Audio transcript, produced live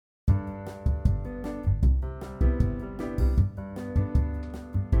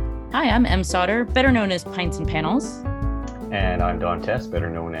Hi, I'm Em Sauter, better known as Pints and Panels. And I'm Don Tess, better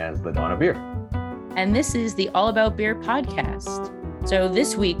known as the Don of Beer. And this is the All About Beer podcast. So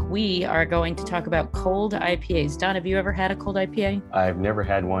this week we are going to talk about cold IPAs. Don, have you ever had a cold IPA? I've never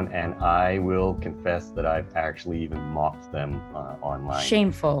had one, and I will confess that I've actually even mocked them online.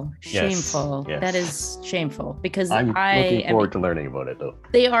 Shameful. Yes. That is shameful because I'm looking forward to learning about it, though.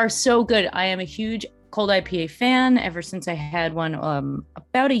 They are so good. I am a huge cold IPA fan ever since I had one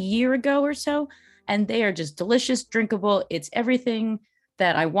about a year ago or so, and they are just delicious, drinkable. It's everything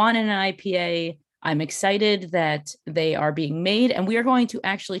that I want in an IPA. I'm excited that they are being made, and we are going to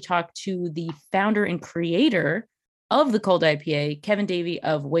actually talk to the founder and creator of the cold IPA, Kevin Davey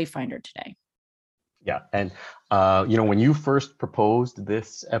of Wayfinder today. Yeah, and when you first proposed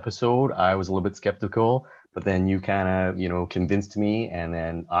this episode, I was a little bit skeptical, but then you kind of, convinced me, and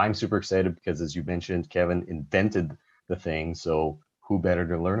then I'm super excited because, as you mentioned, Kevin invented the thing. So who better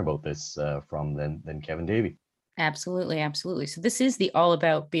to learn about this from than Kevin Davey? Absolutely. So this is the All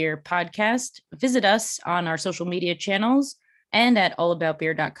About Beer podcast. Visit us on our social media channels and at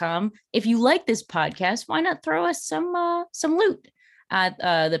allaboutbeer.com. If you like this podcast, why not throw us some loot at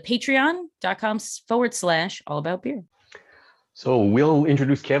the patreon.com/allaboutbeer. So we'll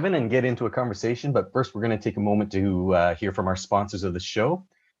introduce Kevin and get into a conversation, but first we're going to take a moment to hear from our sponsors of the show.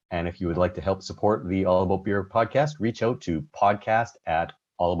 And if you would like to help support the All About Beer podcast, reach out to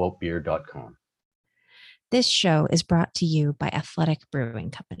podcast@allaboutbeer.com. This show is brought to you by Athletic Brewing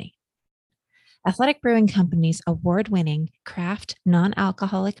Company. Athletic Brewing Company's award-winning craft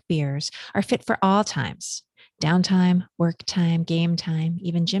non-alcoholic beers are fit for all times: downtime, work time, game time,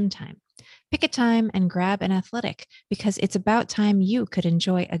 even gym time. Pick a time and grab an Athletic, because it's about time you could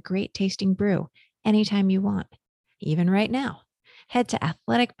enjoy a great tasting brew anytime you want, even right now. Head to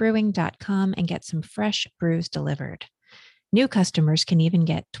athleticbrewing.com and get some fresh brews delivered. New customers can even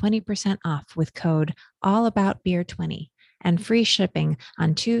get 20% off with code AllaboutBeer20 and free shipping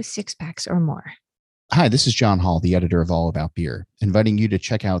on 2 6-packs or more. Hi, this is John Hall, the editor of All About Beer, inviting you to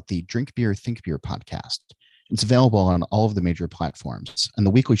check out the Drink Beer, Think Beer podcast. It's available on all of the major platforms, and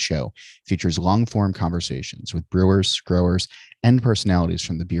the weekly show features long-form conversations with brewers, growers, and personalities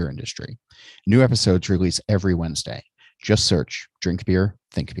from the beer industry. New episodes release every Wednesday. Just search Drink Beer,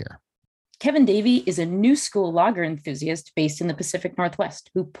 Think Beer. Kevin Davey is a new school lager enthusiast based in the Pacific Northwest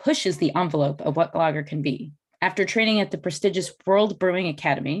who pushes the envelope of what lager can be. After training at the prestigious World Brewing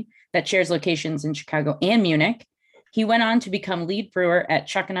Academy that shares locations in Chicago and Munich, he went on to become lead brewer at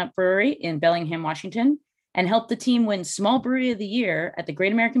Chuckanut Brewery in Bellingham, Washington, and helped the team win Small Brewery of the Year at the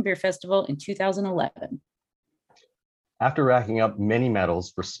Great American Beer Festival in 2011. After racking up many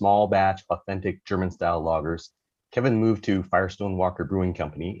medals for small batch, authentic German-style lagers, Kevin moved to Firestone Walker Brewing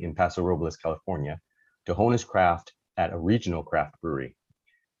Company in Paso Robles, California, to hone his craft at a regional craft brewery.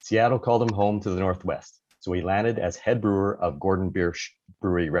 Seattle called him home to the Northwest, so he landed as head brewer of Gordon Biersch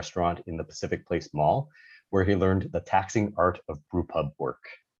Brewery restaurant in the Pacific Place Mall, where he learned the taxing art of brewpub work.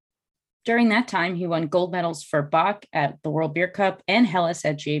 During that time, he won gold medals for Bach at the World Beer Cup and Helles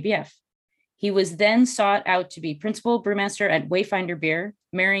at GABF. He was then sought out to be principal brewmaster at Wayfinder Beer,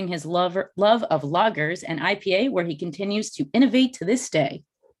 marrying his love of lagers and IPA, where he continues to innovate to this day.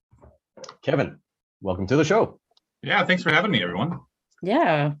 Kevin, welcome to the show. Yeah, thanks for having me, everyone.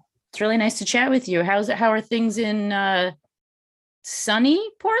 Yeah, it's really nice to chat with you. How are things in sunny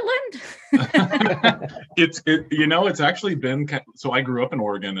Portland? It's actually been so I grew up in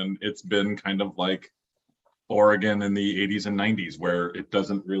Oregon, and it's been kind of like Oregon in the 80s and 90s, where it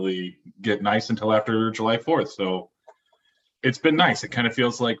doesn't really get nice until after July 4th. So it's been nice. It kind of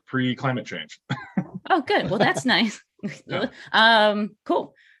feels like pre-climate change. Oh, good. Well, that's nice. Yeah.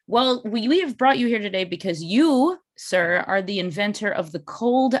 Cool. Well, we have brought you here today because you, sir, are the inventor of the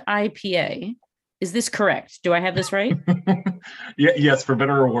cold IPA. Is this correct? Do I have this right? Yeah, yes, for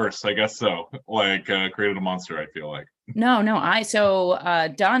better or worse, I guess so. Like created a monster, I feel like. No.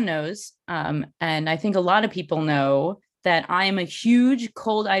 Don knows, and I think a lot of people know that I am a huge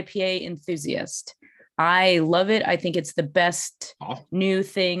cold IPA enthusiast. I love it. I think it's the best new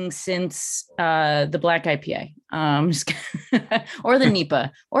thing since the black IPA, or the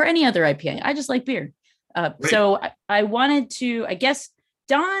NEPA, or any other IPA. I just like beer. So I wanted to, I guess,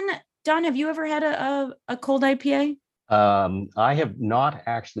 Don, have you ever had a cold IPA? I have not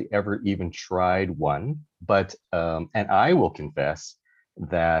actually ever even tried one, but and I will confess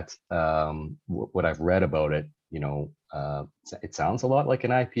that what I've read about it, it sounds a lot like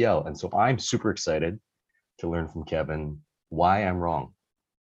an IPL, and so I'm super excited to learn from Kevin why I'm wrong.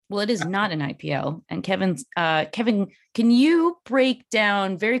 Well, it is not an IPL. And Kevin, can you break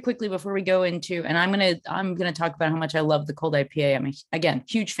down very quickly before we go into, and I'm gonna talk about how much I love the cold IPA. I'm again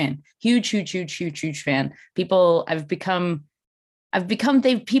huge fan, huge fan. People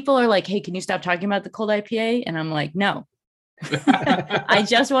people are like, hey, can you stop talking about the cold IPA? And I'm like, no, I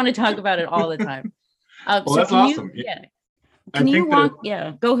just want to talk about it all the time. Well, so that's awesome. Can you walk?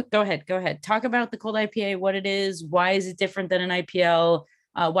 Go ahead. Talk about the cold IPA, what it is, why is it different than an IPL?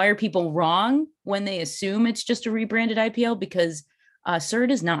 Why are people wrong when they assume it's just a rebranded IPL? Because sir,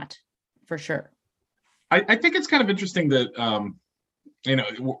 it is not, for sure. I think it's kind of interesting that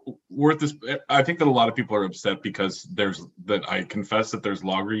worth this. I think that a lot of people are upset because I confess that there's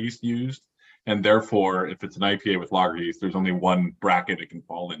lager yeast used, and therefore, if it's an IPA with lager yeast, there's only one bracket it can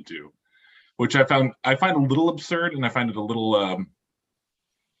fall into, which I find a little absurd, and I find it a little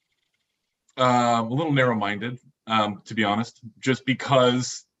narrow-minded. To be honest, just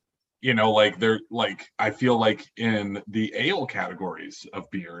because, I feel like in the ale categories of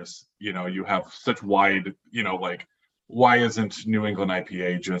beers, you have such wide, why isn't New England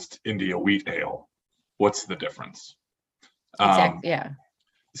IPA just India wheat ale? What's the difference? Exactly. Yeah.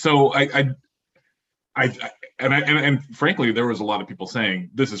 So and frankly, there was a lot of people saying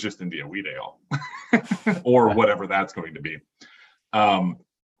this is just India wheat ale or whatever that's going to be.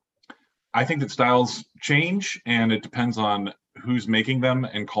 I think that styles change, and it depends on who's making them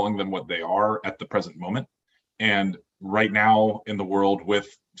and calling them what they are at the present moment. And right now in the world with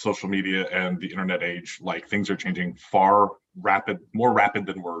social media and the internet age, like, things are changing more rapid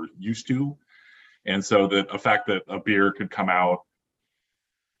than we're used to. And so the fact that a beer could come out,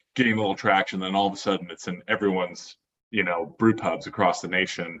 gain a little traction, then all of a sudden it's in everyone's, brew pubs across the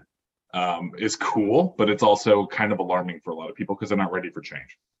nation, is cool, but it's also kind of alarming for a lot of people because they're not ready for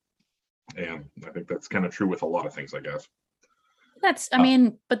change. And I think that's kind of true with a lot of things, I guess. But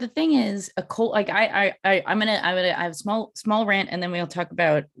the thing is, a cold, like I have a small rant, and then we'll talk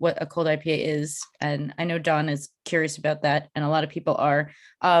about what a cold IPA is. And I know Don is curious about that, and a lot of people are.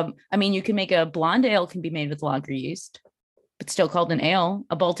 You can make a blonde ale can be made with lager yeast, but still called an ale.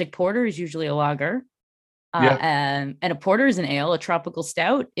 A Baltic porter is usually a lager. And a porter is an ale. A tropical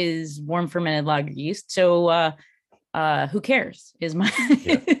stout is warm fermented lager yeast. So who cares is my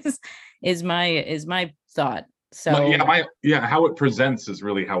is my thought. So how it presents is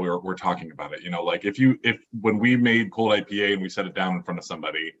really how we're talking about it. If when we made cold IPA and we set it down in front of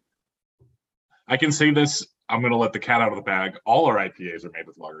somebody, I can say this, I'm going to let the cat out of the bag. All our IPAs are made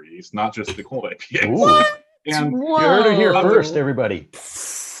with lager yeast, not just the cold IPA. What? And you heard it here first, everybody.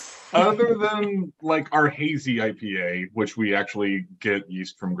 Other than like our hazy IPA, which we actually get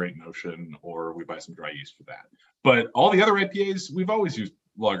yeast from Great Notion, or we buy some dry yeast for that. But all the other IPAs, we've always used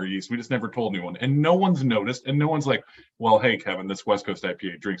lager yeast. We just never told anyone, and no one's noticed, and no one's like, well, hey, Kevin, this West Coast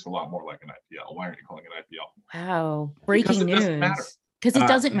IPA drinks a lot more like an IPL. Why aren't you calling it IPL? Wow, breaking news. Because it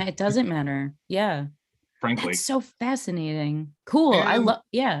doesn't matter. Yeah, frankly, it's so fascinating. Cool. And I love.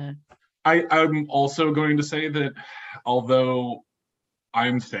 Yeah. I'm also going to say that although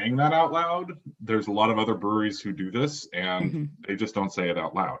I'm saying that out loud, there's a lot of other breweries who do this, and they just don't say it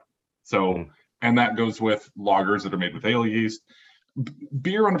out loud. So, and that goes with lagers that are made with ale yeast.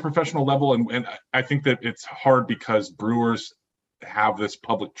 Beer on a professional level, and I think that it's hard because brewers have this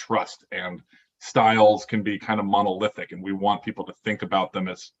public trust, and styles can be kind of monolithic, and we want people to think about them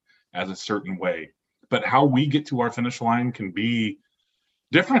as a certain way. But how we get to our finish line can be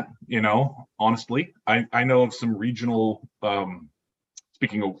different, honestly. I know of some regional,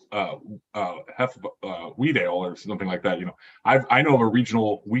 speaking of wheat ale or something like that, I know of a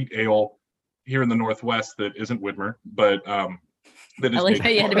regional wheat ale here in the Northwest that isn't Widmer, but I like how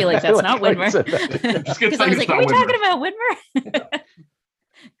you had to be like, that's not Widmer. Because I was like, are we talking about Widmer?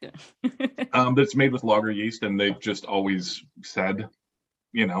 That's made with lager yeast, and they've just always said,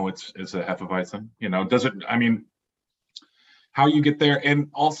 it's a Hefeweizen. Does it? I mean, how you get there, and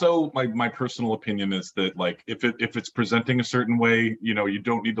also my personal opinion is that, like, if it's presenting a certain way, you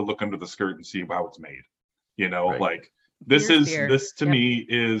don't need to look under the skirt and see how it's made. Right. Like this to me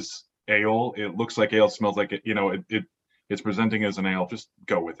is ale. It looks like ale, smells like it. It's presenting as an ale. Just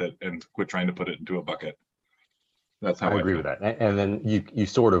go with it and quit trying to put it into a bucket. That's how I agree with that. And then you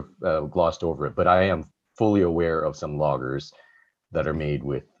sort of glossed over it, but I am fully aware of some lagers that are made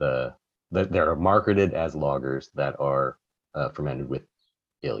with that are marketed as lagers that are fermented with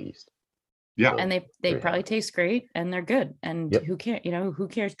ale yeast. Yeah, so and they probably taste great, and they're good. And who cares? Who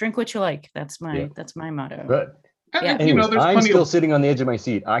cares? Drink what you like. That's my motto. Good. Yeah. Anyways, I'm still sitting on the edge of my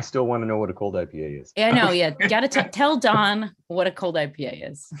seat. I still want to know what a cold IPA is. Yeah, no, yeah. Got to tell Don what a cold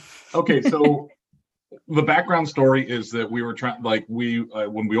IPA is. Okay, so the background story is that we were trying, like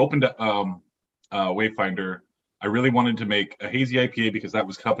when we opened Wayfinder, I really wanted to make a hazy IPA because that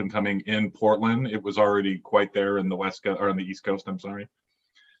was up and coming in Portland. It was already quite there in the West Coast, or on the East Coast, I'm sorry.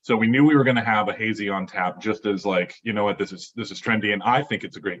 So we knew we were going to have a hazy on tap, just as like, you know what, this is trendy, and I think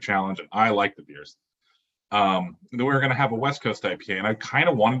it's a great challenge, and I like the beers. Then we were going to have a West Coast IPA, and I kind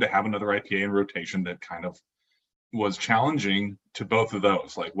of wanted to have another IPA in rotation that kind of was challenging to both of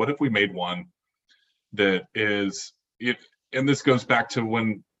those. Like, what if we made one that is it? And this goes back to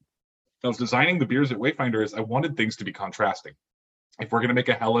when I was designing the beers at Wayfinder, is I wanted things to be contrasting. If we're going to make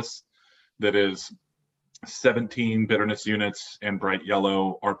a Helles that is 17 bitterness units and bright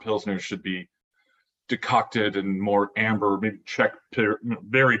yellow, our Pilsners should be decocted and more amber, maybe check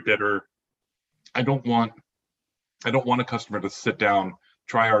very bitter. I don't want a customer to sit down,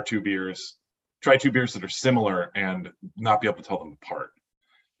 try two beers that are similar and not be able to tell them apart.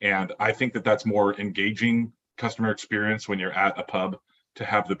 And I think that that's more engaging customer experience when you're at a pub, to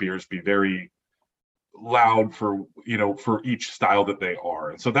have the beers be very loud for each style that they are.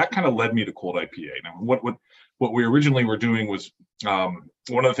 And so that kind of led me to cold IPA. Now, what we originally were doing was one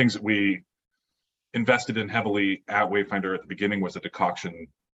of the things that we invested in heavily at Wayfinder at the beginning was a decoction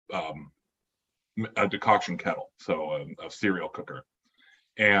kettle, so a cereal cooker.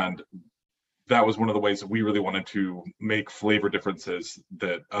 And that was one of the ways that we really wanted to make flavor differences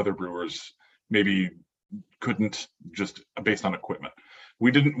that other brewers maybe couldn't, just based on equipment.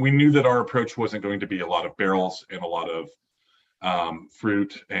 We knew that our approach wasn't going to be a lot of barrels and a lot of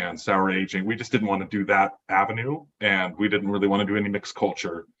fruit and sour aging. We just didn't want to do that avenue, and we didn't really want to do any mixed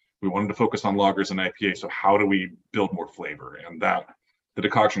culture. We wanted to focus on lagers and IPA. So how do we build more flavor? And that the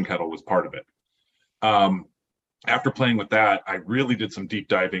decoction kettle was part of it. After playing with that, I really did some deep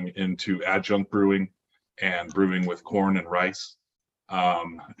diving into adjunct brewing and brewing with corn and rice.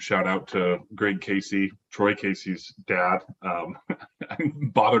 Shout out to Greg Casey, Troy Casey's dad. I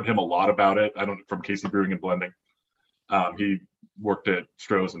bothered him a lot about it. From Casey Brewing and Blending. He worked at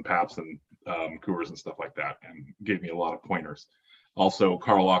Stroh's and Pabst and Coors and stuff like that, and gave me a lot of pointers. Also,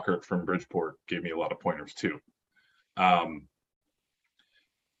 Carl Lockert from Bridgeport gave me a lot of pointers too.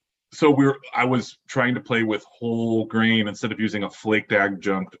 So I was trying to play with whole grain instead of using a flaked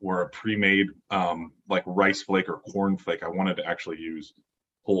adjunct or a pre-made like rice flake or corn flake. I wanted to actually use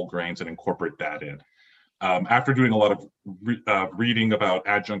whole grains and incorporate that in. After doing a lot of reading about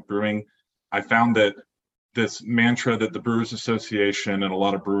adjunct brewing, I found that this mantra that the Brewers Association and a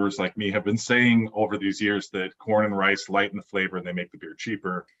lot of brewers like me have been saying over these years, that corn and rice lighten the flavor and they make the beer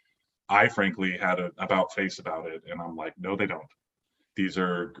cheaper. I frankly had an about face about it, and I'm like, no, they don't. These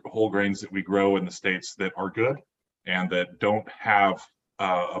are whole grains that we grow in the States that are good and that don't have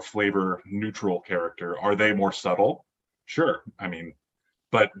a flavor neutral character. Are they more subtle? Sure. I mean,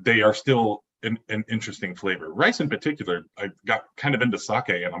 but they are still an interesting flavor. Rice in particular, I got kind of into sake,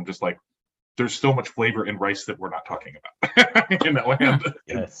 and I'm just like, there's so much flavor in rice that we're not talking about. And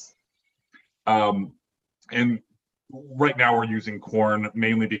Yes. And right now we're using corn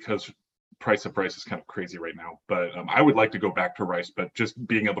mainly because price of rice is kind of crazy right now, but I would like to go back to rice, but just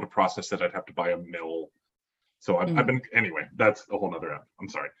being able to process it, I'd have to buy a mill. So I've been, anyway, that's a whole nother app. I'm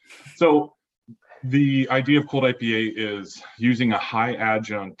sorry. So the idea of cold IPA is using a high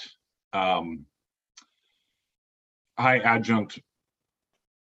adjunct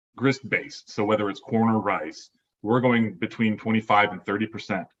grist base. So whether it's corn or rice, we're going between 25 and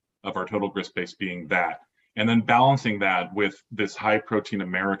 30% of our total grist base being that, and then balancing that with this high protein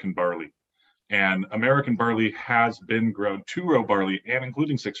American barley. And American barley has been grown, 2-row barley, and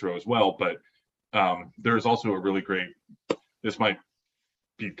including 6-row as well. But there's also a really great, this might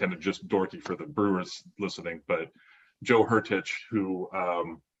be kind of just dorky for the brewers listening, but Joe Hertich, who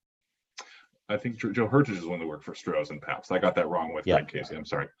I think Joe Hertich is one that worked for Stroh's and Pabst. I got that wrong with Greg Casey. I'm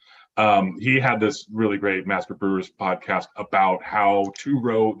sorry. He had this really great Master Brewers podcast about how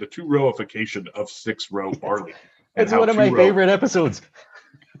the 2-rowification of 6-row barley. It's one of my favorite episodes.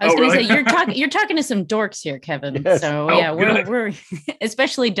 I was going to say, you're talking to some dorks here, Kevin. Yes. So we're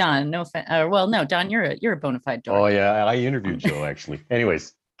especially Don. No, Don, you're a bona fide dork. Oh yeah, I interviewed Joe actually.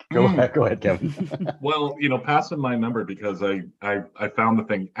 Anyways, go ahead, Kevin. Well, pass him my number because I found the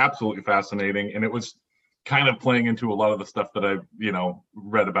thing absolutely fascinating, and it was kind of playing into a lot of the stuff that I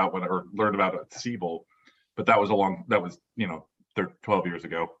read about or learned about at Siebel, but that was 12 years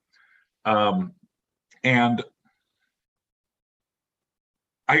ago, and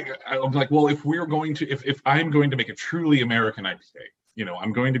I'm like, well, if I'm going to make a truly American IPA,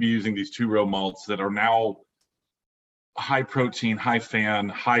 I'm going to be using these 2-row malts that are now high protein, high FAN,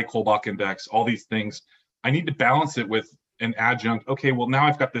 high Kolbach index, all these things. I need to balance it with an adjunct. Okay, well now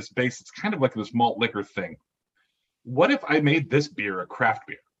I've got this base. It's kind of like this malt liquor thing. What if I made this beer a craft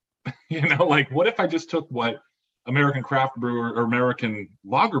beer? Like what if I just took what American craft brewer or American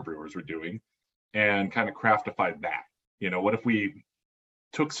lager brewers were doing and kind of craftified that? What if we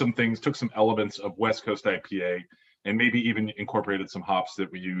took some elements of West Coast IPA and maybe even incorporated some hops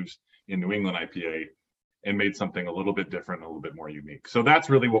that we use in New England IPA and made something a little bit different, a little bit more unique. So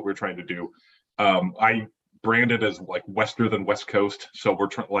that's really what we're trying to do. I brand it as like Wester than West Coast. So we're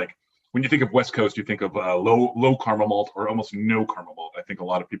trying, like, when you think of West Coast, you think of low caramel malt or almost no caramel malt. I think a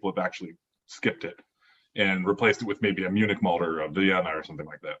lot of people have actually skipped it and replaced it with maybe a Munich malt or a Vienna or something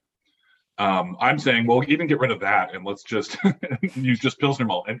like that. I'm saying, well, even get rid of that and let's just use just Pilsner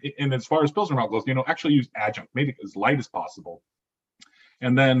malt. And as far as Pilsner malt goes, actually use adjunct, make it as light as possible.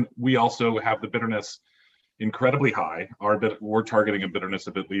 And then we also have the bitterness incredibly high. We're targeting a bitterness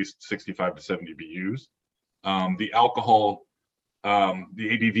of at least 65 to 70 BUs. The alcohol, the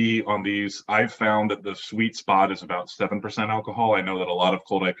ABV on these, I've found that the sweet spot is about 7% alcohol. I know that a lot of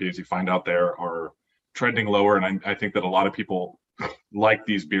cold IPAs you find out there are trending lower, and I think that a lot of people like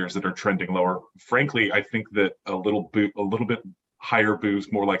these beers that are trending lower. Frankly, I think that a little bit higher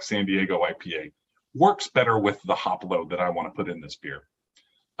booze, more like San Diego IPA, works better with the hop load that I want to put in this beer.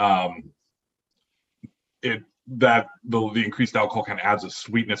 The increased alcohol kind of adds a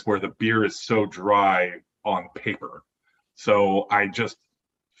sweetness where the beer is so dry on paper. So I just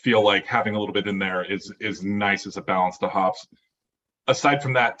feel like having a little bit in there is nice as a balance to hops. Aside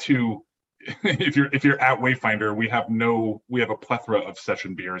from that, too, if you're at Wayfinder, we have a plethora of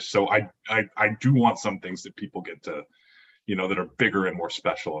session beers. So I do want some things that people get to, that are bigger and more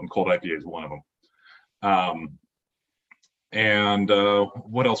special, and cold IPA is one of them. And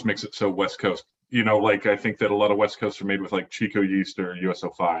what else makes it so West Coast? Like I think that a lot of West Coasts are made with like Chico yeast or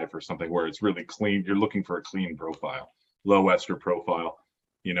USO5 or something where it's really clean. You're looking for a clean profile, low ester profile.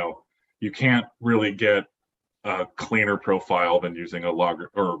 You can't really get a cleaner profile than using a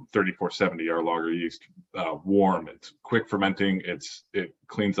lager or 3470 or lager yeast. Warm, it's quick fermenting. It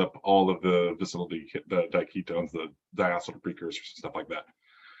cleans up all of the vicinity, the diketones, the diacetyl precursors, stuff like that.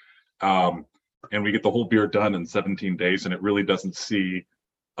 And we get the whole beer done in 17 days, and it really doesn't see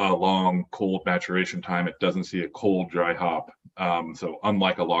a long cold maturation time. It doesn't see a cold dry hop. So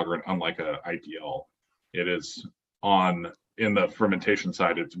unlike a lager and unlike a IPL, it is in the fermentation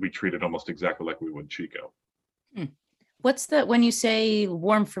side, we treat it almost exactly like we would Chico. When you say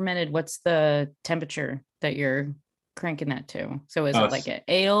warm fermented, what's the temperature that you're cranking that to? So is it like an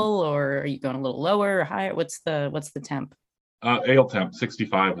ale, or are you going a little lower or higher? What's the temp? Ale temp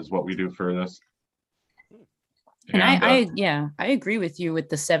 65 is what we do for this. And I agree with you with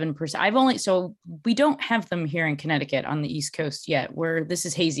the 7%. So we don't have them here in Connecticut on the East Coast yet, where this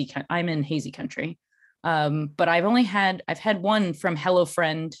is hazy. I'm in hazy country. But I've had one from Hello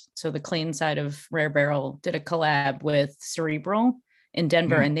Friend. So the clean side of Rare Barrel did a collab with Cerebral in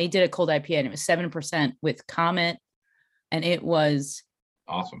Denver, and they did a cold IPA, and it was 7% with Comet, and it was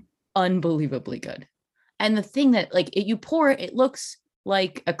awesome, unbelievably good. And the thing that you pour it looks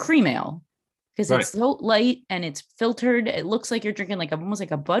like a cream ale because it's so light and it's filtered. It looks like you're drinking almost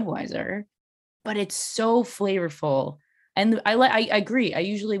like a Budweiser, but it's so flavorful. And I agree. I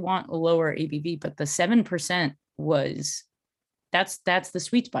usually want a lower ABV, but the 7% that's the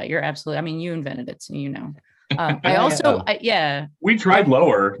sweet spot. You're absolutely. I mean, you invented it, so we tried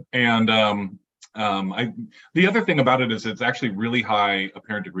lower, and the other thing about it is it's actually really high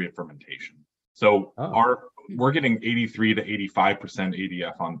apparent degree of fermentation. So we're getting 83 to 85%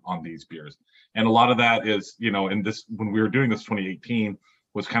 ADF on these beers, and a lot of that is when we were doing this 2018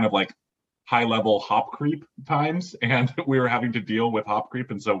 was kind of like high level hop creep times, and we were having to deal with hop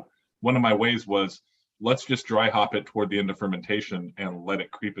creep. And so one of my ways was, let's just dry hop it toward the end of fermentation and let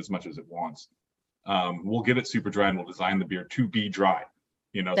it creep as much as it wants. We'll get it super dry, and we'll design the beer to be dry.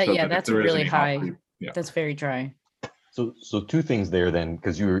 That's really high. That's very dry. So two things there then,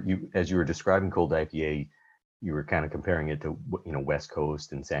 because as you were describing cold IPA, you were kind of comparing it to West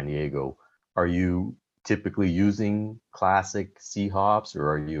Coast and San Diego. Are you typically using classic C hops, or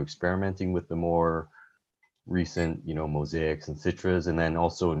are you experimenting with the more recent, mosaics and citras? And then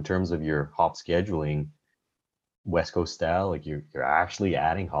also in terms of your hop scheduling, West Coast style, you're actually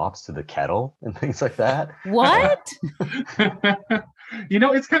adding hops to the kettle and things like that? What?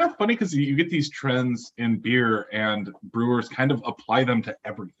 It's kind of funny because you get these trends in beer and brewers kind of apply them to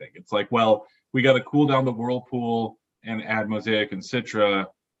everything. It's like, well, we got to cool down the whirlpool and add mosaic and citra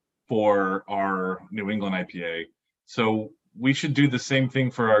for our New England IPA. So we should do the same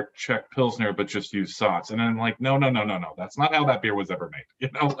thing for our Czech Pilsner, but just use Saaz. And I'm like, no. That's not how that beer was ever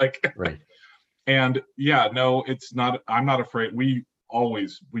made. Right. And yeah, no, it's not. I'm not afraid. We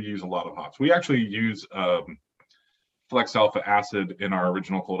use a lot of hops. We actually use Flex Alpha Acid in our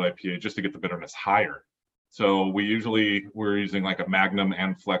original cold IPA just to get the bitterness higher. So we're using like a Magnum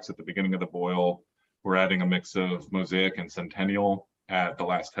and Flex at the beginning of the boil. We're adding a mix of Mosaic and Centennial at the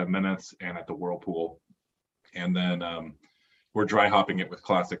last 10 minutes and at the Whirlpool. And then we're dry hopping it with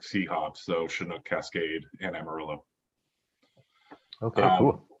classic C hops, so Chinook, Cascade, and Amarillo. Okay,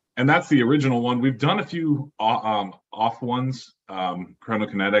 cool. And that's the original one. We've done a few off ones,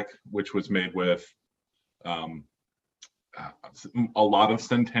 Chronokinetic, which was made with a lot of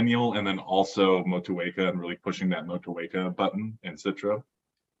Centennial and then also Motueka, and really pushing that Motueka button and Citra.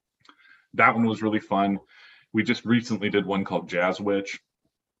 That one was really fun. We just recently did one called Jazz Witch.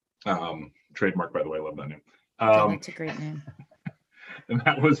 Trademark, by the way, I love that name. That's a great name. And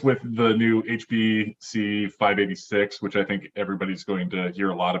that was with the new HBC 586, which I think everybody's going to hear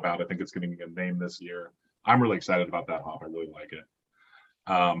a lot about. I think it's getting a name this year. I'm really excited about that hop. I really like it.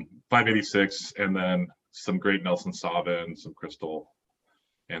 586, and then some great Nelson Sauvin, and some Crystal,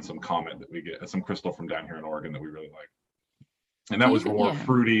 and some Comet that we get, some Crystal from down here in Oregon that we really like. And that was more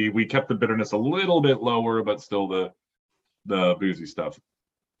fruity. We kept the bitterness a little bit lower, but still the boozy stuff.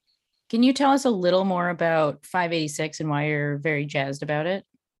 Can you tell us a little more about 586 and why you're very jazzed about it?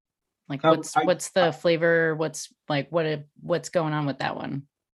 Like what's the flavor? What's going on with that one?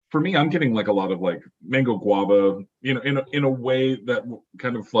 For me, I'm getting like a lot of like mango guava, in a way that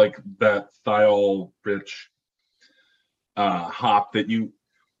kind of like that thiol rich hop that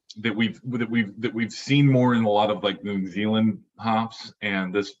we've seen more in a lot of like New Zealand hops,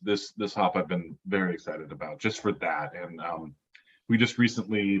 and this hop I've been very excited about just for that. And we just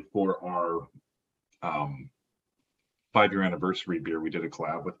recently, for our 5-year anniversary beer, we did a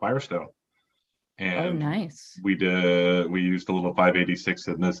collab with Firestone. And nice. We used a little 586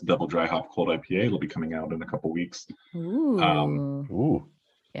 in this double dry hop cold IPA. It'll be coming out in a couple weeks. Ooh.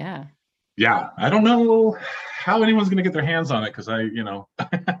 Yeah. Yeah. I don't know how anyone's going to get their hands on it because I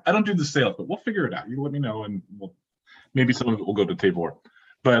don't do the sales, but we'll figure it out. You let me know, and maybe some of it will go to Tabor.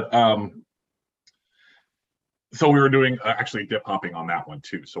 But so we were doing actually dip hopping on that one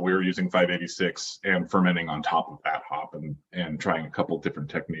too. So we were using 586 and fermenting on top of that hop, and trying a couple of different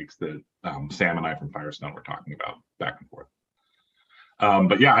techniques that Sam and I from Firestone were talking about back and forth.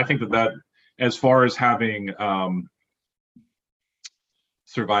 But yeah, I think that as far as having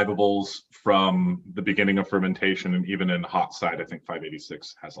survivables from the beginning of fermentation and even in hot side, I think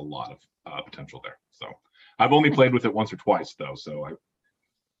 586 has a lot of potential there. So I've only played with it once or twice though, so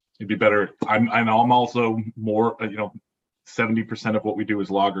it'd be better. I'm also more, 70% of what we do is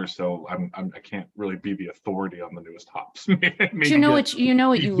lagers, so I can't really be the authority on the newest hops. You know what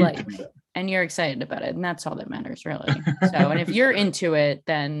you like, and you're excited about it, and that's all that matters, really. So, and if you're into it,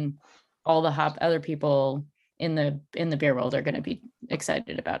 then all the other people in the beer world are going to be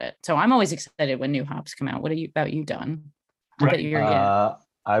excited about it. So I'm always excited when new hops come out. What about you, Don?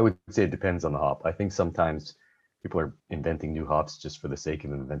 I would say it depends on the hop. I think sometimes people are inventing new hops just for the sake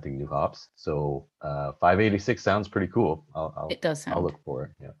of inventing new hops. So 586 sounds pretty cool. It does sound. I'll look for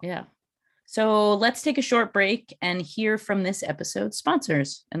it. Yeah. So let's take a short break and hear from this episode's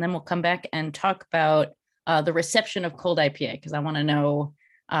sponsors, and then we'll come back and talk about the reception of cold IPA, because I want to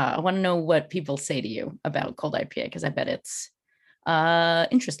know what people say to you about cold IPA, because I bet it's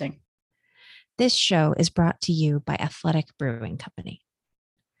interesting. This show is brought to you by Athletic Brewing Company.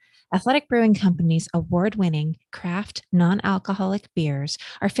 Athletic Brewing Company's award-winning craft non-alcoholic beers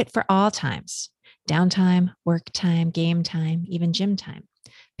are fit for all times: downtime, work time, game time, even gym time.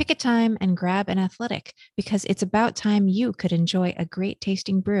 Pick a time and grab an Athletic, because it's about time you could enjoy a great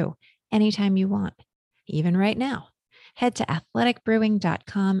tasting brew anytime you want, even right now. Head to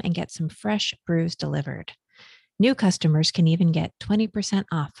athleticbrewing.com and get some fresh brews delivered. New customers can even get 20%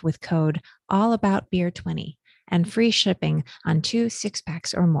 off with code ALLABOUTBEER20 and free shipping on 2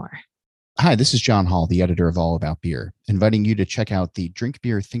 6-packs or more. Hi, this is John Hall, the editor of All About Beer, inviting you to check out the Drink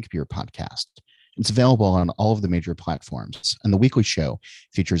Beer, Think Beer podcast. It's available on all of the major platforms, and the weekly show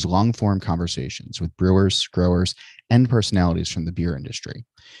features long-form conversations with brewers, growers, and personalities from the beer industry.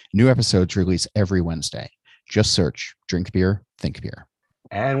 New episodes release every Wednesday. Just search Drink Beer, Think Beer.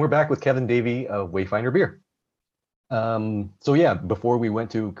 And we're back with Kevin Davey of Wayfinder Beer. So yeah, before we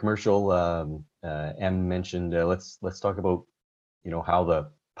went to commercial, Em mentioned let's talk about how the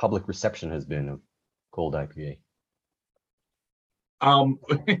public reception has been of cold IPA.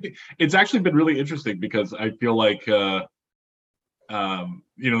 It's actually been really interesting, because I feel like that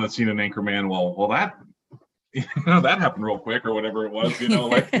scene in Anchorman. Well, that that happened real quick, or whatever it was.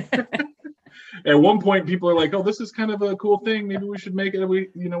 At one point, people are like, "Oh, this is kind of a cool thing. Maybe we should make it." We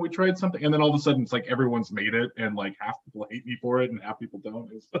tried something, and then all of a sudden, it's like everyone's made it, and like half people hate me for it, and half people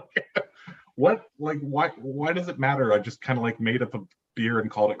don't. It's like, what? Like, why does it matter? I just kind of like made up a beer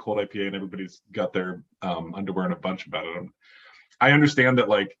and called it cold IPA, and everybody's got their underwear in a bunch about it. I understand that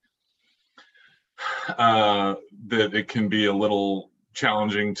like that it can be a little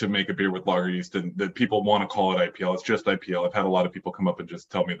challenging to make a beer with lager yeast, and that people want to call it IPL. It's just IPL. I've had a lot of people come up and just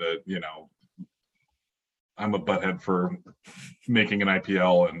tell me that, I'm a butthead for making an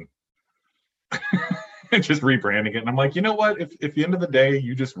IPL and and just rebranding it. And I'm like, you know what? If at the end of the day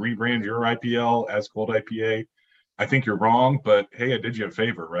you just rebrand your IPL as cold IPA, I think you're wrong. But hey, I did you a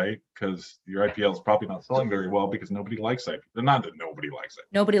favor, right? Because your IPL is probably not selling very well because nobody likes IPL. Not that nobody likes it.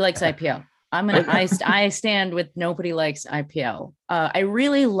 Nobody likes IPL. I stand with nobody likes IPL. I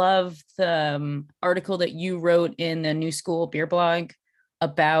really love the article that you wrote in the New School Beer blog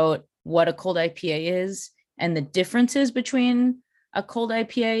about what a cold IPA is and the differences between a cold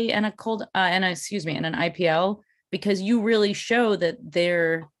IPA and and an IPL, because you really show that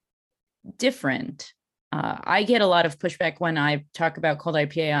they're different. I get a lot of pushback when I talk about cold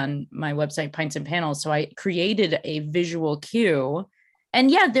IPA on my website, Pints and Panels. So I created a visual cue. And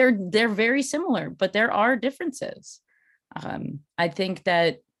yeah, they're very similar, but there are differences. I think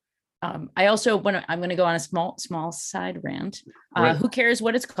that I also I'm going to go on a small side rant. Right. Who cares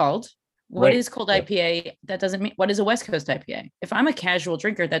what it's called? What Right. is cold IPA? That doesn't mean, what is a West Coast IPA? If I'm a casual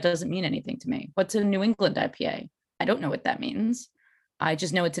drinker, that doesn't mean anything to me. What's a New England IPA? I don't know what that means. I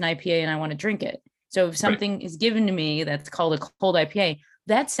just know it's an IPA and I want to drink it. So if something is given to me that's called a cold IPA,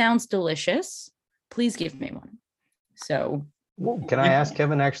 that sounds delicious. Please give me one. So Well, can I ask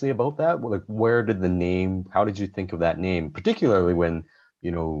Kevin actually about that? Like, where did the name, how did you think of that name? Particularly when,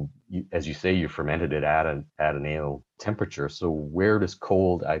 as you say, you fermented it at an ale temperature. So where does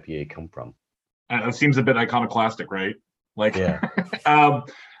cold IPA come from? It seems a bit iconoclastic, right? Like, Yeah.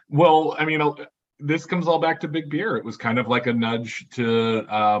 well, I mean, this comes all back to big beer. It was kind of like a nudge to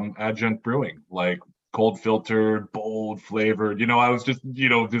adjunct brewing, like cold filtered, bold flavored. I was just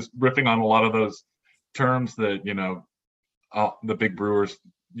riffing on a lot of those terms that the big brewers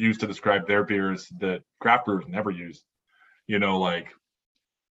use to describe their beers that craft brewers never use. Like,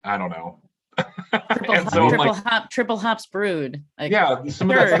 I don't know. Triple hops brewed. Like, yeah,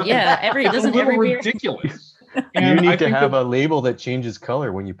 some of that stuff. Yeah, It's a little ridiculous. You need to have a label that changes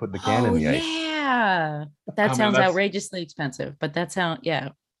color when you put the can in the ice. Yeah, that sounds outrageously expensive, but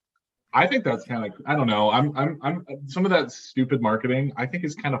I think that's kind of, I don't know. I'm some of that stupid marketing I think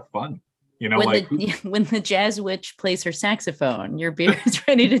is kind of fun. When the jazz witch plays her saxophone, your beer is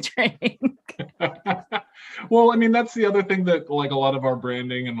ready to drink. Well, I mean, that's the other thing that like a lot of our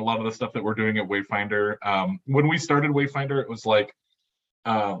branding and a lot of the stuff that we're doing at Wayfinder. When we started Wayfinder, it was like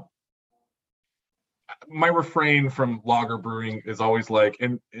my refrain from lager brewing is always like,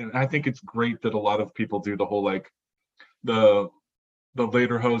 and I think it's great that a lot of people do the whole like the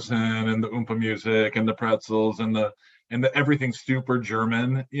Lederhosen and the Oompa music and the pretzels and the everything's super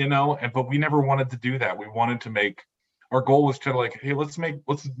German, but we never wanted to do that. We wanted to make, our goal was to like, hey, let's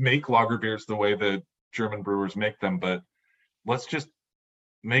make lager beers the way that German brewers make them, but let's just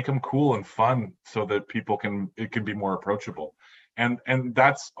make them cool and fun so that it can be more approachable. And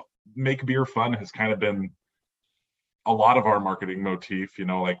that's, make beer fun has kind of been a lot of our marketing motif.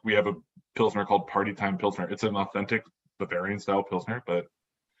 Like we have a Pilsner called Party Time Pilsner. It's an authentic Bavarian style Pilsner, but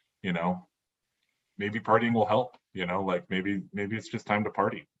maybe partying will help, like maybe it's just time to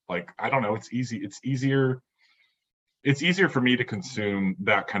party. Like, I don't know. It's easier for me to consume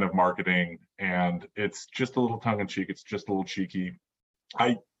that kind of marketing, and it's just a little tongue in cheek. It's just a little cheeky.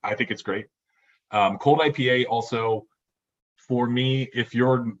 I think it's great. Cold IPA also, for me, if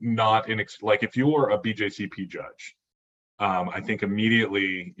you're not if you're a BJCP judge, I think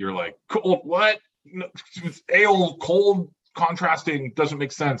immediately you're like, cold, what? No, ale, cold, contrasting doesn't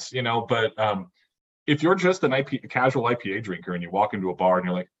make sense, but if you're just a casual IPA drinker and you walk into a bar and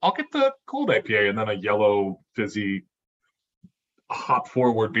you're like, I'll get the cold IPA, and then a yellow fizzy hop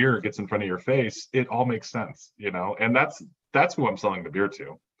forward beer gets in front of your face, it all makes sense, and that's who I'm selling the beer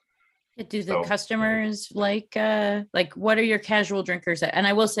to. Do the customers like what are your casual drinkers and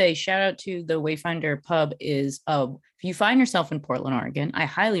I will say, shout out to the Wayfinder pub if you find yourself in Portland, Oregon, I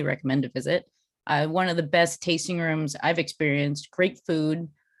highly recommend to visit. One of the best tasting rooms I've experienced, great food.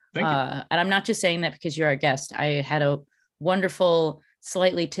 And I'm not just saying that because you're our guest. I had a wonderful,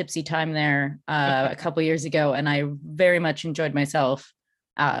 slightly tipsy time there a couple years ago, and I very much enjoyed myself.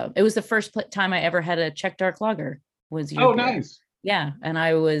 It was the first time I ever had a Czech dark lager. Was your beer. Nice. Yeah, and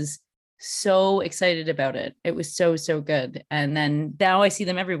I was so excited about it. It was so, so good. And then now I see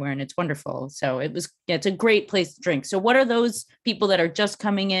them everywhere and it's wonderful. So it's a great place to drink. So what are those people that are just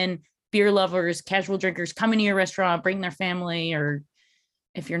coming in, beer lovers, casual drinkers, coming to your restaurant, bring their family, or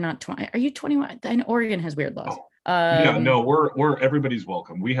if you're not 20, are you 21? And Oregon has weird laws. Yeah, no, we're everybody's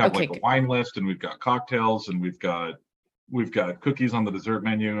welcome. We have Okay, like a good. wine list, and we've got cocktails, and we've got cookies on the dessert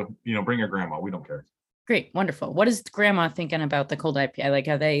menu. Bring your grandma. We don't care. Great. Wonderful. What is grandma thinking about the cold IPA? Like,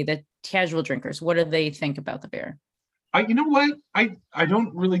 are they the casual drinkers? What do they think about the beer? You know what? I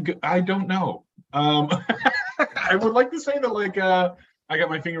don't really I don't know. I would like to say that like I got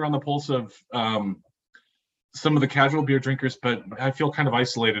my finger on the pulse of some of the casual beer drinkers, but I feel kind of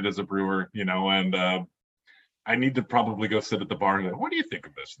isolated as a brewer, and I need to probably go sit at the bar and go, what do you think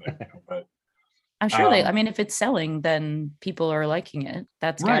of this thing? But I'm sure I mean, if it's selling, then people are liking it.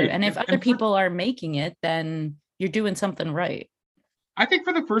 That's right. And if other people are making it, then you're doing something right. I think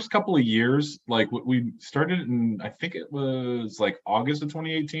for the first couple of years, like we started in, I think it was like August of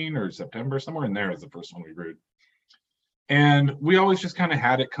 2018 or September, somewhere in there is the first one we brewed. And we always just kind of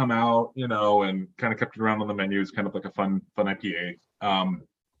had it come out, and kind of kept it around on the menu. It's kind of like a fun IPA.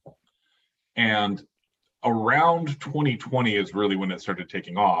 And around 2020 is really when it started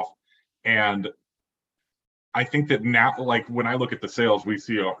taking off. And I think that now, like when I look at the sales, we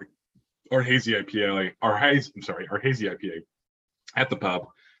see our hazy IPA, our hazy IPA at the pub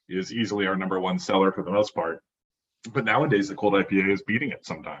is easily our number one seller for the most part. But nowadays the cold IPA is beating it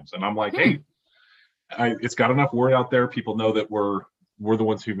sometimes. And I'm like, hey, it's got enough word out there. People know that we're the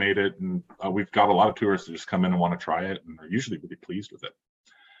ones who made it. And we've got a lot of tourists that just come in and want to try it and are usually really pleased with it.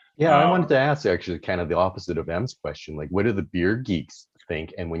 Yeah, I wanted to ask actually kind of the opposite of M's question. Like, what do the beer geeks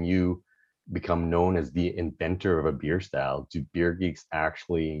think? And when you become known as the inventor of a beer style, do beer geeks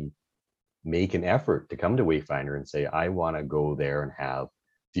actually make an effort to come to Wayfinder and say, I want to go there and have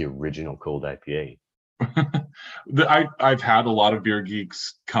the original cold IPA? I've had a lot of beer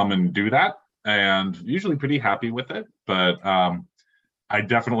geeks come and do that, and usually pretty happy with it. But I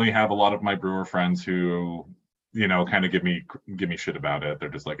definitely have a lot of my brewer friends who, kind of give me shit about it. They're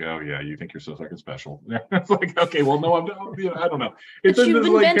just like, oh yeah, you think you're so fucking special. It's like, okay, well, no, I'm I don't know. But you've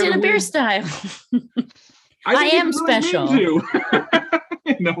invented a beer style. I am special.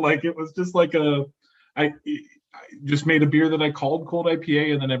 Like it was just like I just made a beer that I called cold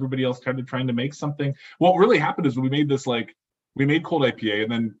IPA, and then everybody else started trying to make something. What really happened is we made cold IPA,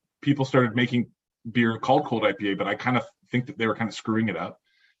 and then people started making beer called cold IPA, but I kind of think that they were kind of screwing it up.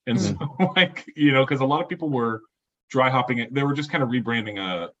 And so like, because a lot of people were dry hopping it. They were just kind of rebranding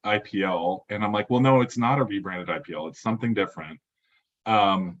a IPL. And I'm like, well, no, it's not a rebranded IPL. It's something different.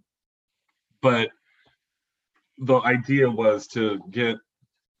 But the idea was to get,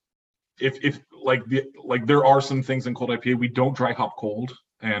 if there are some things in cold IPA, we don't dry hop cold,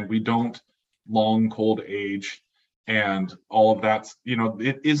 and we don't long cold age, and all of that's,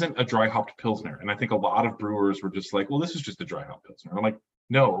 it isn't a dry hopped Pilsner. And I think a lot of brewers were just like, well, this is just a dry hop Pilsner. I'm like,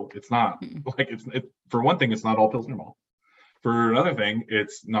 no, it's not. Like for one thing, it's not all Pilsner malt. For another thing,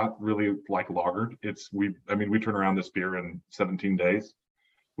 it's not really like lagered. We turn around this beer in 17 days,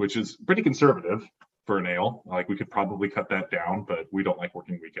 which is pretty conservative for an ale. Like we could probably cut that down, but we don't like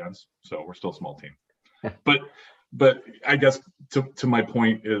working weekends, so we're still a small team. But I guess to my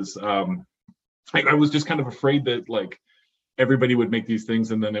point is, I was just kind of afraid that like everybody would make these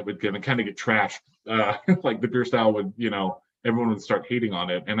things and then it would kind of get trashed. Like the beer style would, everyone would start hating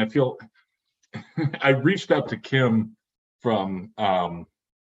on it. And I feel I reached out to Kim from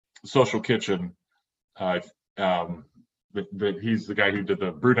Social Kitchen. That he's the guy who did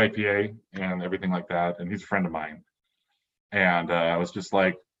the brewed IPA and everything like that, and he's a friend of mine. And I was just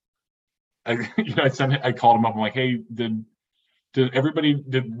like, I called him up. I'm like, hey, did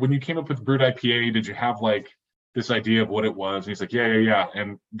when you came up with brewed IPA, did you have like this idea of what it was? And he's like, yeah.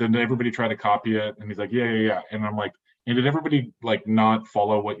 And then everybody tried to copy it, and he's like, yeah. And I'm like, and did everybody like not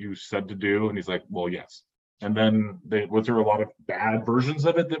follow what you said to do? And he's like, well, yes. And then was there a lot of bad versions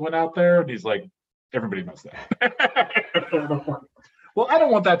of it that went out there? And he's like, everybody knows that. Well, I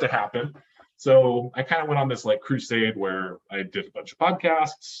don't want that to happen. So I kind of went on this like crusade where I did a bunch of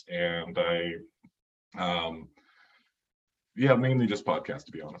podcasts, and mainly just podcasts,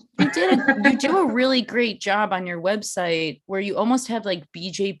 to be honest. You do a really great job on your website where you almost have like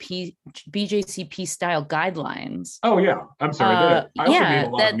BJCP style guidelines. Oh yeah, I'm sorry. I also made a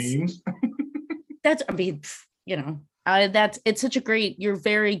lot of memes. It's such a great. You're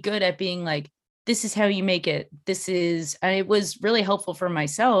very good at being like, this is how you make it. It was really helpful for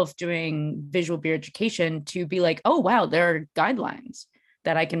myself doing visual beer education to be like, oh wow, there are guidelines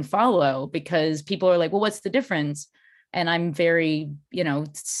that I can follow, because people are like, well, what's the difference? and I'm very,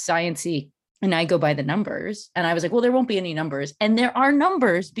 sciencey, and I go by the numbers. And I was like, well, there won't be any numbers. And there are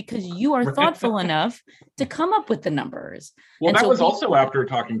numbers because you are thoughtful enough to come up with the numbers. Well, and that so was also after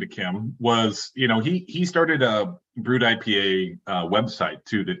talking to Kim, was, he started a Brewed IPA website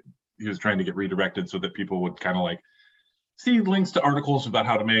too, that he was trying to get redirected so that people would kind of like see links to articles about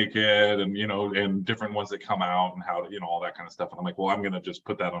how to make it, and, and different ones that come out and how to, all that kind of stuff. And I'm like, well, I'm going to just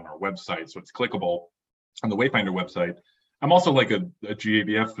put that on our website so it's clickable on the Wayfinder website. I'm also like a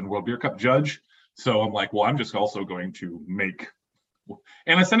GABF and World Beer Cup judge. So I'm like, well, I'm just also going to make,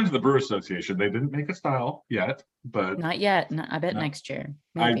 and I sent it to the Brewer Association. They didn't make a style yet, but not yet. I bet next year,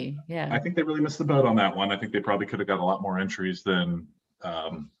 maybe. I think they really missed the boat on that one. I think they probably could have got a lot more entries than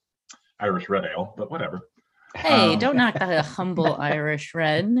Irish Red Ale, but whatever. Hey, don't knock the humble Irish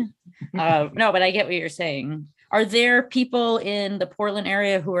Red. No, but I get what you're saying. Are there people in the Portland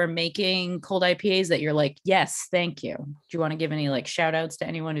area who are making cold IPAs that you're like, yes, thank you? Do you want to give any like shout outs to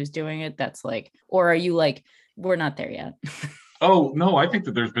anyone who's doing it? That's like, or are you like, we're not there yet? Oh, no, I think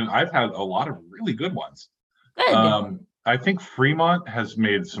that I've had a lot of really good ones. Good. I think Fremont has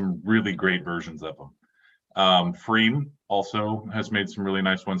made some really great versions of them. Freem also has made some really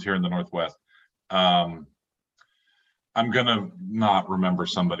nice ones here in the Northwest. I'm gonna not remember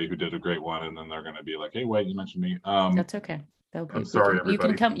somebody who did a great one, and then they're gonna be like, "Hey, wait, you mentioned me." That's okay. I'm sorry,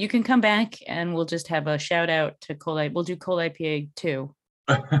 everybody. You can come back, and we'll just have a shout out to Cold IPA. We'll do Cold IPA 2.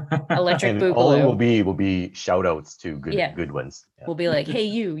 Electric And Boogaloo. all it will be shout outs to good ones. Yeah. We'll be like, "Hey,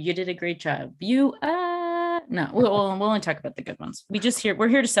 you did a great job." No, we'll only talk about the good ones. We're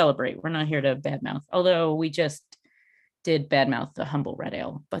here to celebrate. We're not here to badmouth. Although we just did badmouth the humble red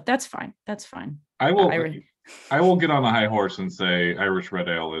ale, but that's fine. That's fine. I will get on a high horse and say Irish Red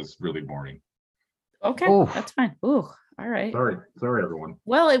Ale is really boring. Okay, that's fine. Ooh, all right. Sorry, everyone.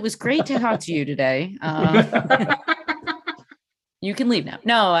 Well, it was great to talk to you today. You can leave now.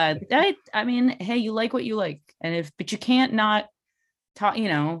 No, I mean, hey, you like what you like, but you can't not talk.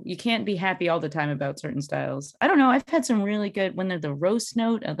 You can't be happy all the time about certain styles. I don't know. I've had some really good when they're the roast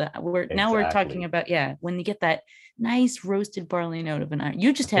note of now we're talking about when you get that nice roasted barley note of an iron.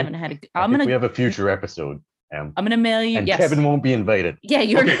 You just haven't had we have a future episode. I'm gonna mail you. And yes. Kevin won't be invited. Yeah,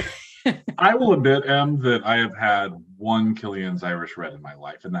 you're. Okay. I will admit, that I have had one Killian's Irish Red in my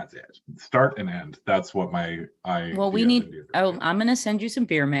life, and that's it. Start and end. That's what we need. Oh, I'm gonna send you some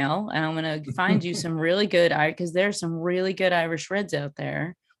beer mail, and I'm gonna find you some really good because there's some really good Irish Reds out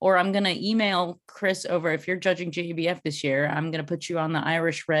there. Or I'm gonna email Chris over if you're judging JBF this year. I'm gonna put you on the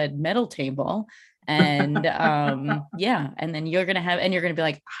Irish Red medal table. And and then you're gonna be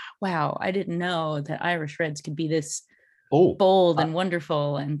like, wow, I didn't know that Irish Reds could be this bold and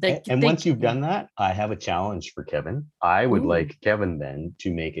wonderful. And once you've done that, I have a challenge for Kevin. I would like Kevin then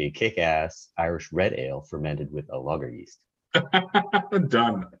to make a kick-ass Irish Red Ale fermented with a lager yeast.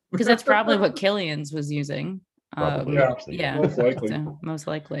 Done. Because that's probably what Killian's was using. Probably, yeah, most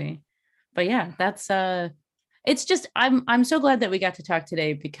likely. But yeah, that's it's just I'm so glad that we got to talk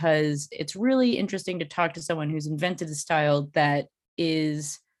today, because it's really interesting to talk to someone who's invented a style that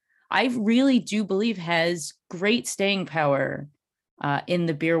I really do believe has great staying power in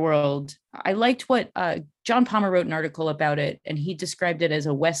the beer world. I liked what John Palmer wrote an article about it, and he described it as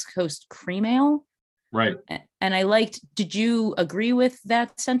a West Coast cream ale. Right. And did you agree with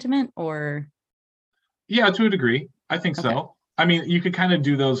that sentiment or? Yeah, to a degree. I think so. I mean, you could kind of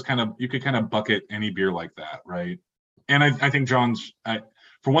do those you could kind of bucket any beer like that, right? And I think John's,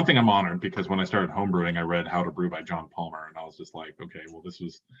 for one thing, I'm honored because when I started homebrewing, I read How to Brew by John Palmer, and I was just like, okay, well,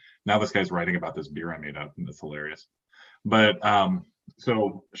 now this guy's writing about this beer I made up, and that's hilarious. But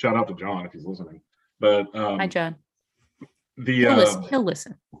so shout out to John if he's listening. But hi, John. He'll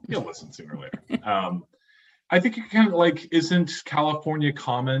listen. He'll listen sooner or later. I think you kind of isn't California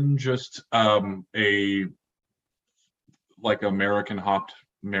Common just American hopped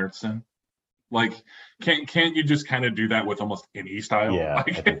Märzen? Can't you just kind of do that with almost any style? Yeah.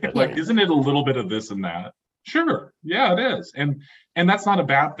 Isn't it a little bit of this and that? Sure. Yeah, it is. And that's not a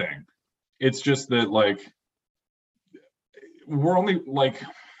bad thing. It's just that we're only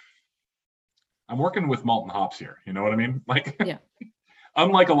I'm working with malt and hops here. You know what I mean?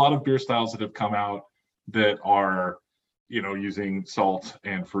 Unlike a lot of beer styles that have come out that are, using salt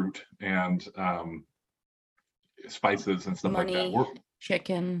and fruit and spices and stuff like that.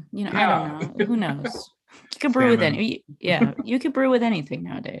 Chicken, I don't know. Who knows? You can brew with any. Yeah, you could brew with anything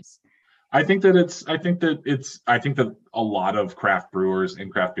nowadays. I think that a lot of craft brewers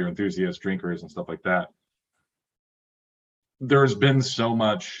and craft beer enthusiasts, drinkers, and stuff like that. There's been so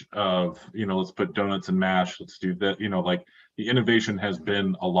much of, let's put donuts and mash. Let's do that. The innovation has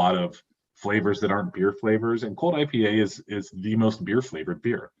been a lot of flavors that aren't beer flavors. And cold IPA is the most beer flavored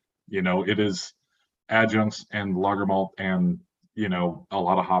beer. You know, it is adjuncts and lager malt and, you know, a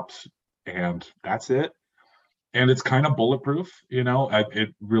lot of hops, and that's it. And it's kind of bulletproof, you know.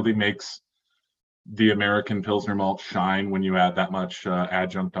 It really makes the American Pilsner malt shine when you add that much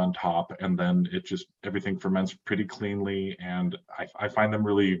adjunct on top, and then it just, everything ferments pretty cleanly. And I find them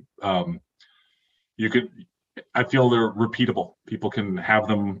really, I feel they're repeatable. People can have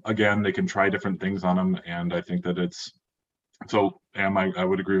them again, they can try different things on them. And I think that I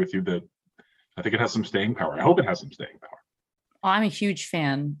would agree with you that I think it has some staying power. I hope it has some staying power. I'm a huge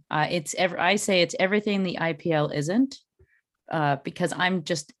fan. I say it's everything the IPL isn't, because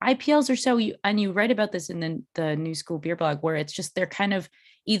IPLs are so, and you write about this in the New School Beer blog, where it's just, they're kind of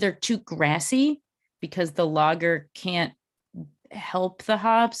either too grassy because the lager can't help the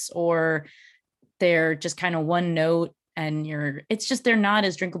hops, or they're just kind of one note, and they're not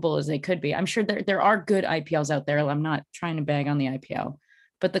as drinkable as they could be. I'm sure there are good IPLs out there. I'm not trying to bag on the IPL,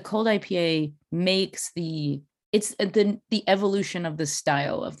 but the cold IPA makes it's the evolution of the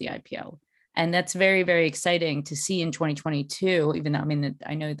style of the IPL. And that's very, very exciting to see in 2022, even though,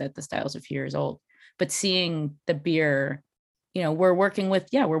 I know that the style's a few years old, but seeing the beer, you know, we're working with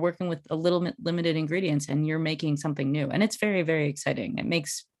a little bit limited ingredients, and you're making something new. And it's very, very exciting. It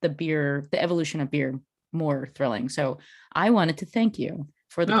makes the evolution of beer more thrilling. So I wanted to thank you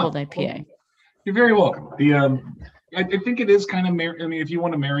for the cold IPA. You're very welcome. I think it is kind of, if you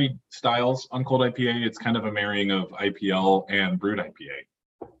want to marry styles on cold IPA, it's kind of a marrying of IPL and brewed IPA,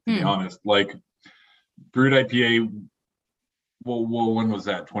 to be honest. Like brewed IPA, well, when was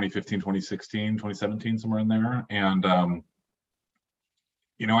that? 2015, 2016, 2017, somewhere in there. And,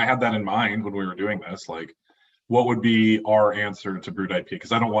 you know, I had that in mind when we were doing this, like what would be our answer to brewed IPA?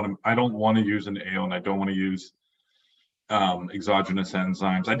 Because I don't want to use an ale, and I don't want to use exogenous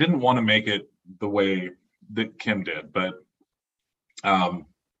enzymes. I didn't want to make it the way that Kim did, but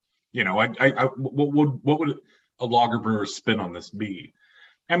you know, what would a lager brewer's spin on this be?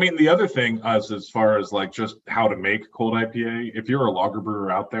 I mean, the other thing as far as like just how to make cold IPA, if you're a lager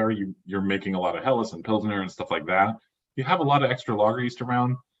brewer out there, you're making a lot of Helles and Pilsner and stuff like that, you have a lot of extra lager yeast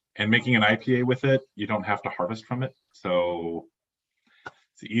around, and making an IPA with it, you don't have to harvest from it. So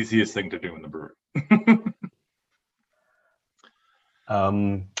it's the easiest thing to do in the brewery.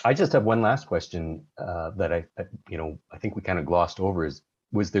 I just have one last question that I think we kind of glossed over.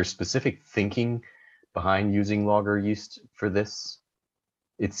 Was there specific thinking behind using lager yeast for this?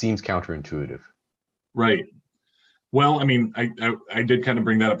 It seems counterintuitive. Right. Well, I mean, I did kind of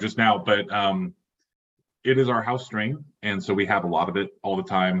bring that up just now, but it is our house strain, and so we have a lot of it all the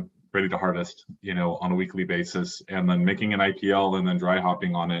time, ready to harvest, you know, on a weekly basis. And then making an IPL and then dry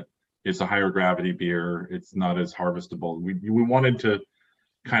hopping on it, it's a higher gravity beer. It's not as harvestable. We wanted to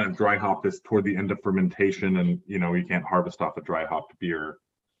kind of dry hop this toward the end of fermentation, and you know, you can't harvest off a dry hopped beer.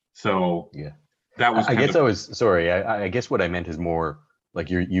 So yeah, that was. I guess what I meant is more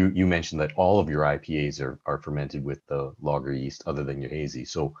like you mentioned that all of your IPAs are fermented with the lager yeast other than your hazy.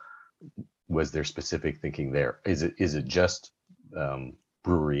 So was there specific thinking there? Is it just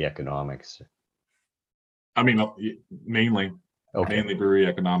brewery economics? I mean, mainly brewery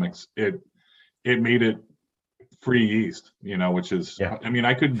economics. It made it free yeast, you know, which is, yeah. I mean,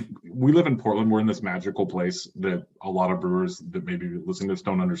 we live in Portland. We're in this magical place that a lot of brewers that maybe listening to this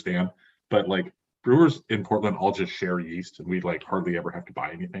don't understand, but like brewers in Portland all just share yeast, and we like hardly ever have to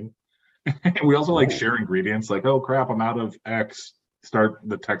buy anything. And we also like share ingredients, like, oh crap, I'm out of X, start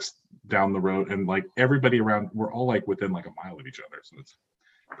the text down the road, and like everybody around, we're all like within like a mile of each other, so it's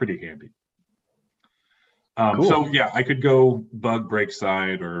pretty handy. Cool. So yeah, I could go bug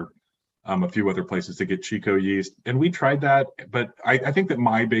Breakside or a few other places to get Chico yeast, and we tried that. But I think that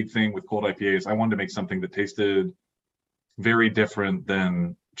my big thing with cold IPA is I wanted to make something that tasted very different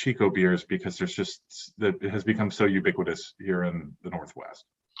than Chico beers, because there's just that it has become so ubiquitous here in the Northwest.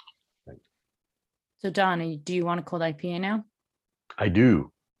 So Don, do you want a cold IPA now? I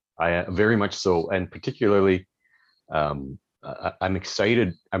do. I very much so, and particularly I'm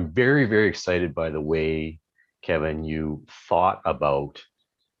excited. I'm very, very excited by the way, Kevin, you thought about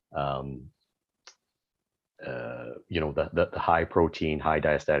the high protein, high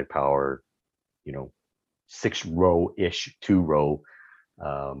diastatic power, 6-row-ish, 2-row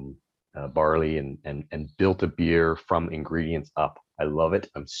barley, and built a beer from ingredients up. I love it.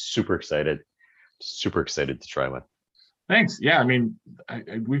 I'm super excited to try one. Thanks. Yeah, I mean,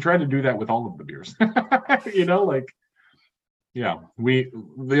 we try to do that with all of the beers. Yeah.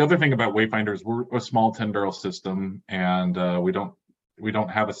 The other thing about Wayfinder is we're a small 10-barrel system, and we don't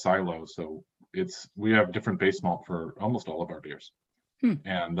have a silo, so we have different base malt for almost all of our beers.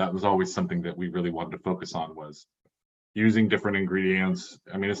 And that was always something that we really wanted to focus on, was using different ingredients.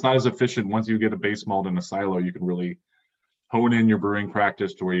 I mean, it's not as efficient. Once you get a base malt in a silo, you can really hone in your brewing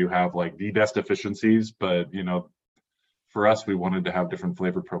practice to where you have like the best efficiencies. But, for us, we wanted to have different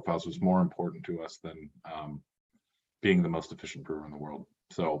flavor profiles was more important to us than being the most efficient brewer in the world.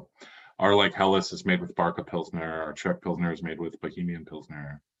 So our like Helles is made with Barca Pilsner. Our Czech Pilsner is made with Bohemian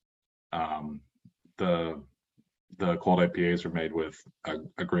Pilsner. The cold IPAs are made with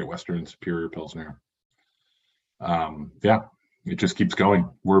a Great Western Superior Pilsner. It just keeps going.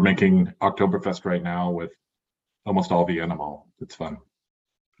 We're making Oktoberfest right now with almost all Vienna malt. It's fun.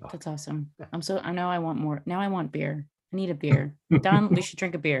 That's awesome. I know I want more. Now I want beer. I need a beer. Don, we should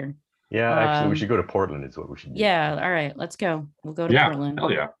drink a beer. Yeah, actually, we should go to Portland is what we should do. Yeah, all right, let's go. We'll go to Portland. Hell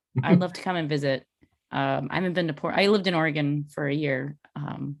yeah. I'd love to come and visit. I haven't been to I lived in Oregon for a year,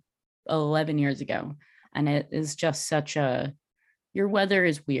 11 years ago. And it is just your weather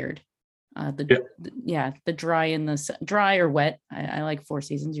is weird. The dry and the dry or wet. I like 4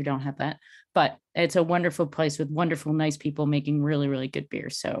 seasons. You don't have that, but it's a wonderful place with wonderful, nice people making really, really good beer.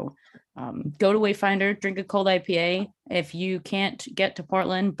 So go to Wayfinder, drink a cold IPA. If you can't get to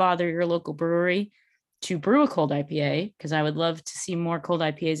Portland, bother your local brewery to brew a cold IPA, because I would love to see more cold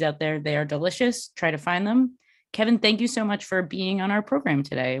IPAs out there. They are delicious. Try to find them. Kevin, thank you so much for being on our program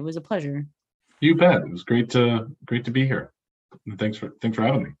today. It was a pleasure. You bet. It was great to be here. And thanks for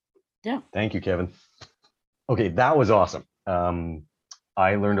having me. Yeah. Thank you, Kevin. Okay, that was awesome.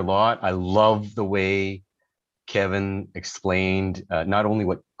 I learned a lot. I love the way Kevin explained not only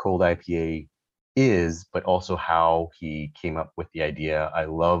what cold IPA is, but also how he came up with the idea. I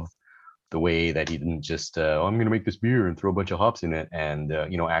love the way that he didn't just, I'm going to make this beer and throw a bunch of hops in it, and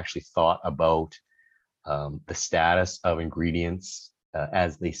actually thought about the status of ingredients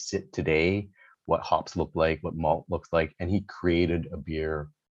as they sit today, what hops look like, what malt looks like, and he created a beer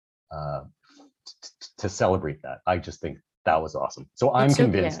to celebrate that. I just think that was awesome. So I'm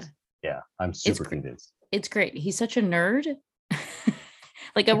convinced. Yeah, I'm super convinced. It's great. He's such a nerd,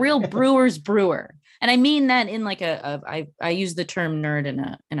 like a real brewer's brewer. And I mean that in like I use the term nerd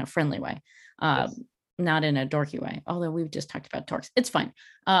in a friendly way, Yes. not in a dorky way. Although we've just talked about dorks, it's fine.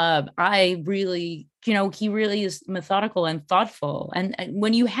 I really, he really is methodical and thoughtful. And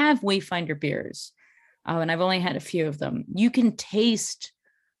when you have Wayfinder beers, and I've only had a few of them, you can taste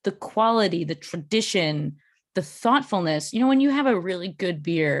the quality, the tradition, the thoughtfulness. When you have a really good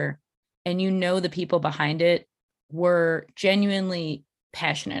beer and the people behind it were genuinely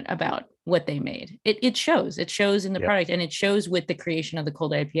passionate about what they made, it shows in the product, and it shows with the creation of the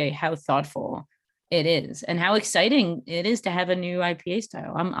cold IPA how thoughtful it is and how exciting it is to have a new IPA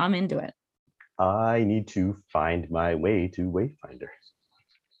style. I'm into it. I need to find my way to Wayfinder.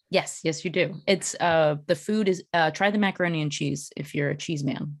 Yes, you do. It's the food is try the macaroni and cheese if you're a cheese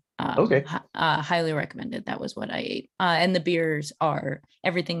man. Okay. Highly recommended. That was what I ate. And the beers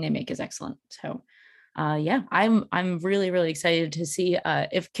everything they make is excellent. So I'm really, really excited to see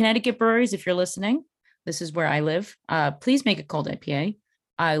if Connecticut breweries, if you're listening, this is where I live. Please make a cold IPA.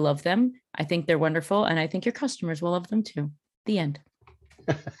 I love them. I think they're wonderful. And I think your customers will love them too. The end.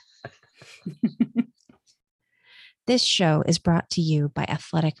 This show is brought to you by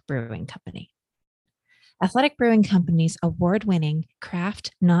Athletic Brewing Company. Athletic Brewing Company's award-winning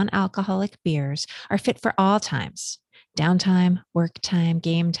craft non-alcoholic beers are fit for all times: downtime, work time,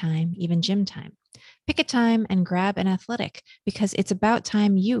 game time, even gym time. Pick a time and grab an Athletic, because it's about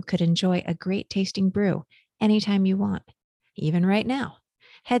time you could enjoy a great tasting brew anytime you want, even right now.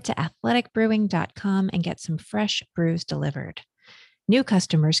 Head to athleticbrewing.com and get some fresh brews delivered. New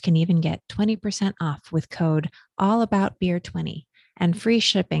customers can even get 20% off with code AllaboutBeer20 and free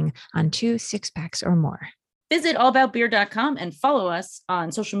shipping on 2 6-packs or more. Visit allaboutbeer.com and follow us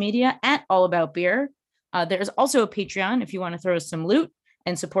on social media at allaboutbeer. There's also a Patreon if you want to throw us some loot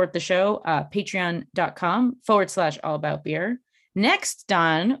and support the show, patreon.com/allaboutbeer. Next,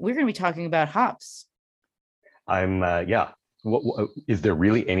 Don, we're going to be talking about hops. What, is there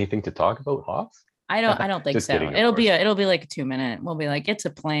really anything to talk about hops? I don't think Just so. kidding, It'll be like a 2-minute. We'll be like, it's a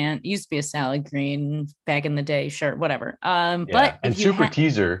plant. It used to be a salad green back in the day. Sure, whatever. But and super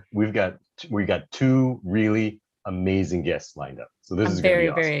teaser, we got 2 really amazing guests lined up. So this is very,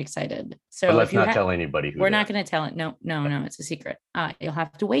 awesome. very excited. So but let's not tell anybody who. We're not going to tell it. No, it's a secret. You'll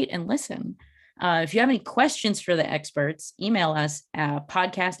have to wait and listen. If you have any questions for the experts, email us at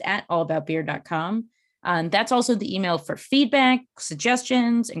podcast@allaboutbeer.com. That's also the email for feedback,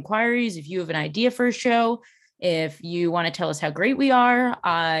 suggestions, inquiries. If you have an idea for a show, if you want to tell us how great we are,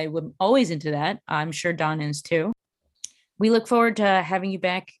 I'm always into that. I'm sure Don is too. We look forward to having you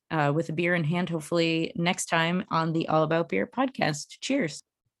back with a beer in hand, hopefully next time on the All About Beer podcast. Cheers.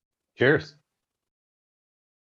 Cheers.